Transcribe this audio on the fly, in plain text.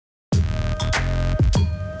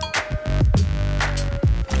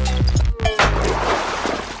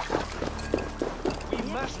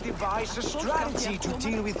devise a strategy to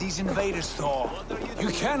deal with these invaders, Thor. You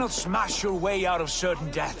cannot smash your way out of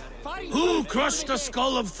certain death. Who crushed the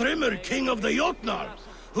skull of Thrymr, king of the Jotnar?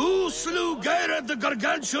 Who slew Geirad the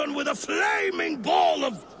Gargantuan with a flaming ball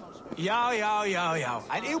of... Yeah.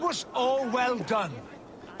 And it was all well done.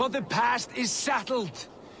 But the past is settled.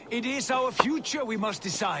 It is our future we must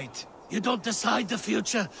decide. You don't decide the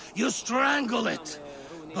future, you strangle it.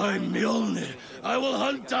 By Mjolnir, I will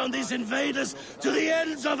hunt down these invaders to the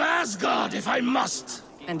ends of Asgard if I must.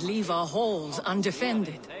 And leave our halls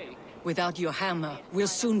undefended. Without your hammer, we'll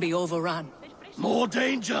soon be overrun. More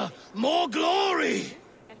danger, more glory!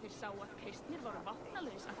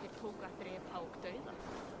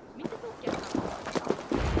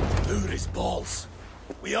 Uri's balls.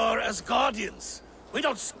 We are Asgardians. We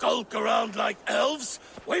don't skulk around like elves.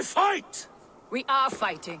 We fight! We are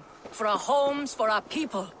fighting. For our homes, for our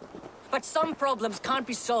people. But some problems can't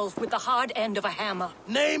be solved with the hard end of a hammer.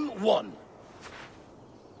 Name one.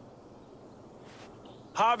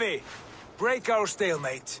 Harvey, break our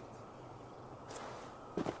stalemate.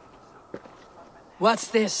 What's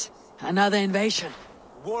this? Another invasion?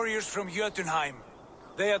 Warriors from Jotunheim.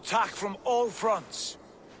 They attack from all fronts.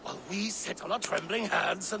 While we sit on our trembling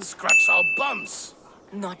hands and scratch our bums.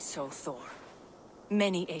 Not so, Thor.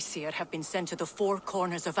 Many Aesir have been sent to the four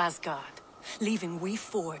corners of Asgard, leaving we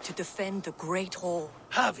four to defend the Great Hall.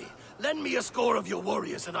 Havi, lend me a score of your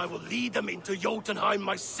warriors and I will lead them into Jotunheim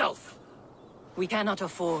myself. We cannot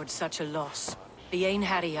afford such a loss. The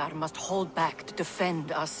Einherjar must hold back to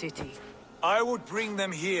defend our city. I would bring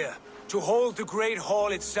them here, to hold the Great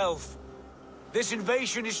Hall itself. This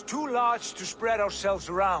invasion is too large to spread ourselves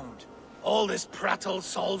around. All this prattle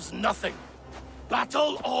solves nothing.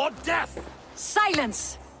 Battle or death!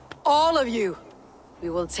 Silence! All of you! We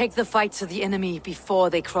will take the fight to the enemy before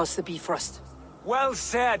they cross the Bifrost. Well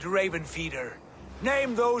said, Ravenfeeder.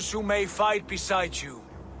 Name those who may fight beside you.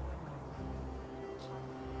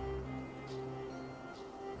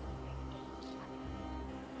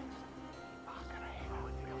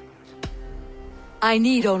 I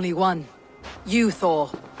need only one. You,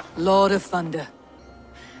 Thor, Lord of Thunder.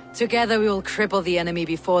 Together we will cripple the enemy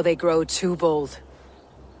before they grow too bold.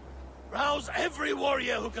 Rouse every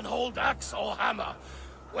warrior who can hold axe or hammer.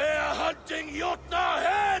 We're hunting Jotnar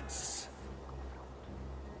heads!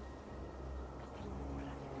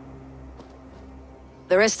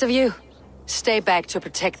 The rest of you, stay back to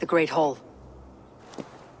protect the Great Hall.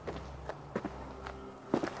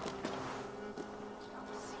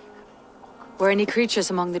 Were any creatures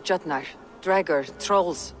among the Jotnar? Draugr,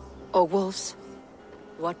 trolls, or wolves?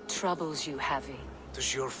 What troubles you, Havi?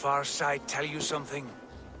 Does your far side tell you something?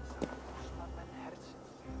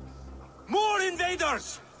 More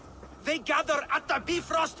invaders! They gather at the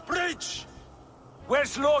Bifrost Bridge!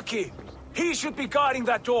 Where's Loki? He should be guarding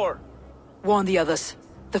that door. Warn the others.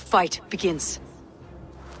 The fight begins.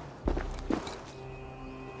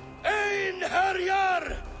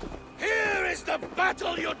 Einherjar! Here is the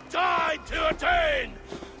battle you died to attain!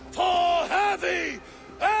 For Havi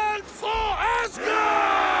and for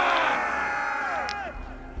Asgard!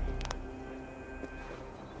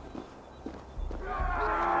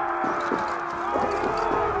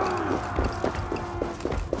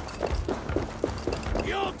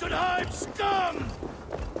 Jotunheim scum!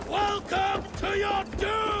 Welcome to your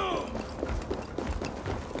doom!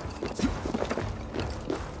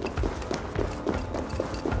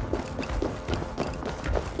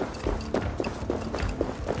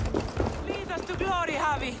 Lead us to glory,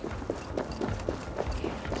 Havi!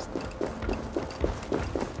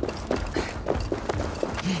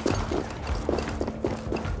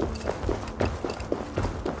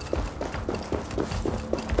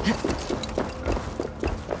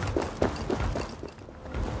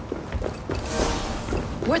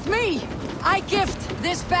 With me, I gift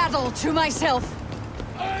this battle to myself.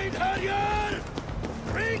 Einherjar!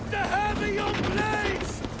 Bring the Havi your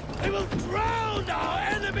blades! They will drown our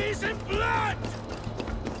enemies in blood!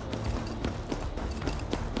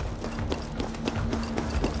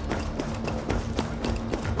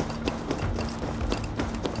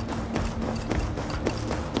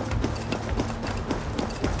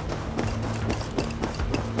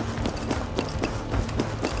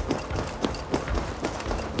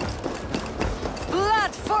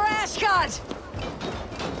 Blood for Asgard!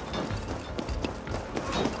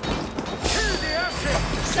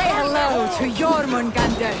 Say hello to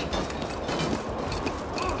Jormungandr!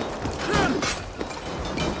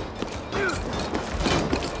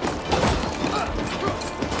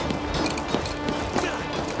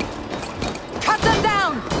 Cut them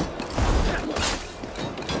down!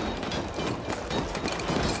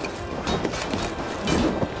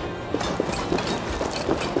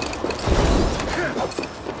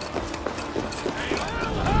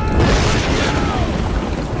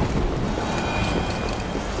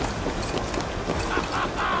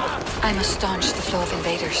 I must staunch the flow of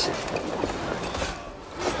invaders.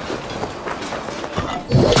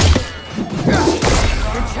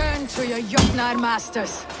 Return to your Jotnar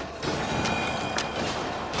masters.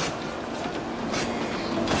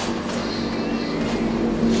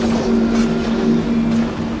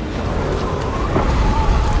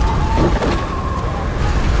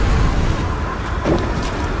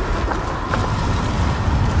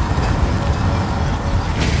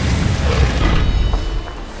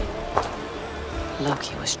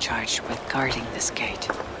 Loki was charged with guarding this gate,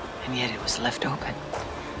 and yet it was left open.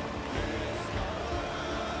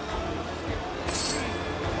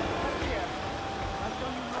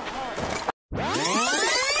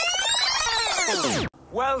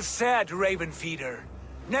 Well said, Raven Feeder.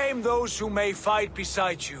 Name those who may fight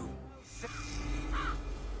beside you.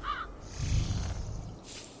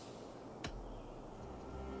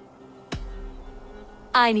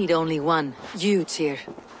 I need only one. You, Tyr,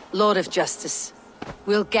 Lord of Justice.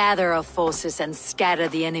 We'll gather our forces and scatter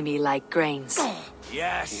the enemy like grains.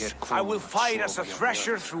 Yes, I will fight as a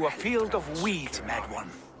thresher through a field of wheat, Mad One.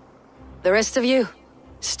 The rest of you,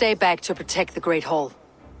 stay back to protect the Great Hall.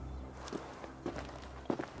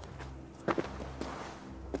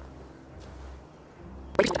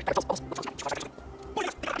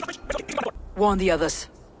 Warn the others.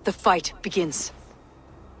 The fight begins.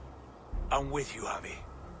 I'm with you, Abby.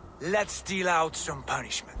 Let's deal out some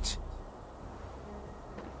punishment.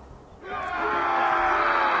 They're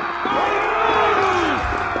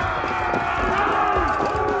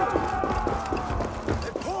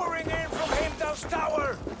pouring in from Heimdall's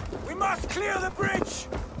tower! We must clear the bridge!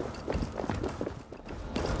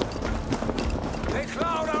 They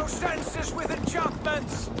cloud our senses with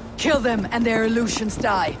enchantments! Kill them and their illusions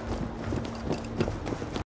die.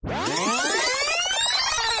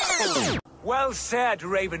 Well said,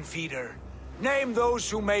 Raven Feeder. Name those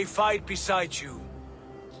who may fight beside you.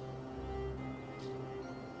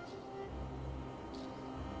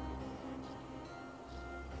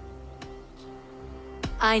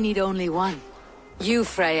 I need only one. You,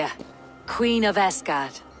 Freyja, Queen of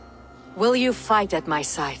Asgard. Will you fight at my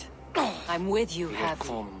side? I'm with you,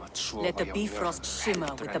 Havi. Let the Bifrost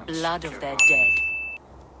shimmer with the blood of their dead.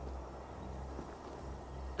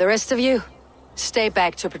 The rest of you, stay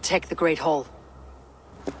back to protect the Great Hall.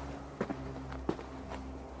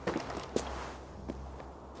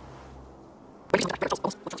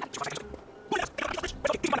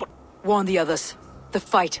 Warn the others. The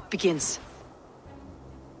fight begins.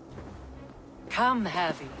 Come,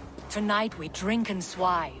 Havi. Tonight we drink and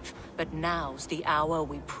swive, but now's the hour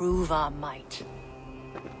we prove our might.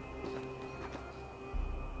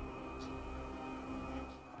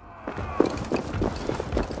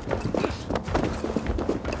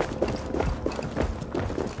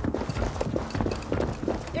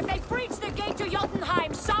 If they breach the gate to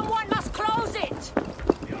Jotunheim, someone must close it!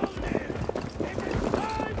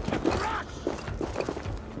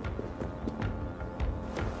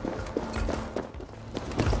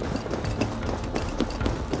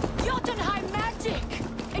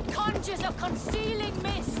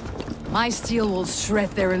 My steel will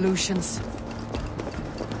shred their illusions.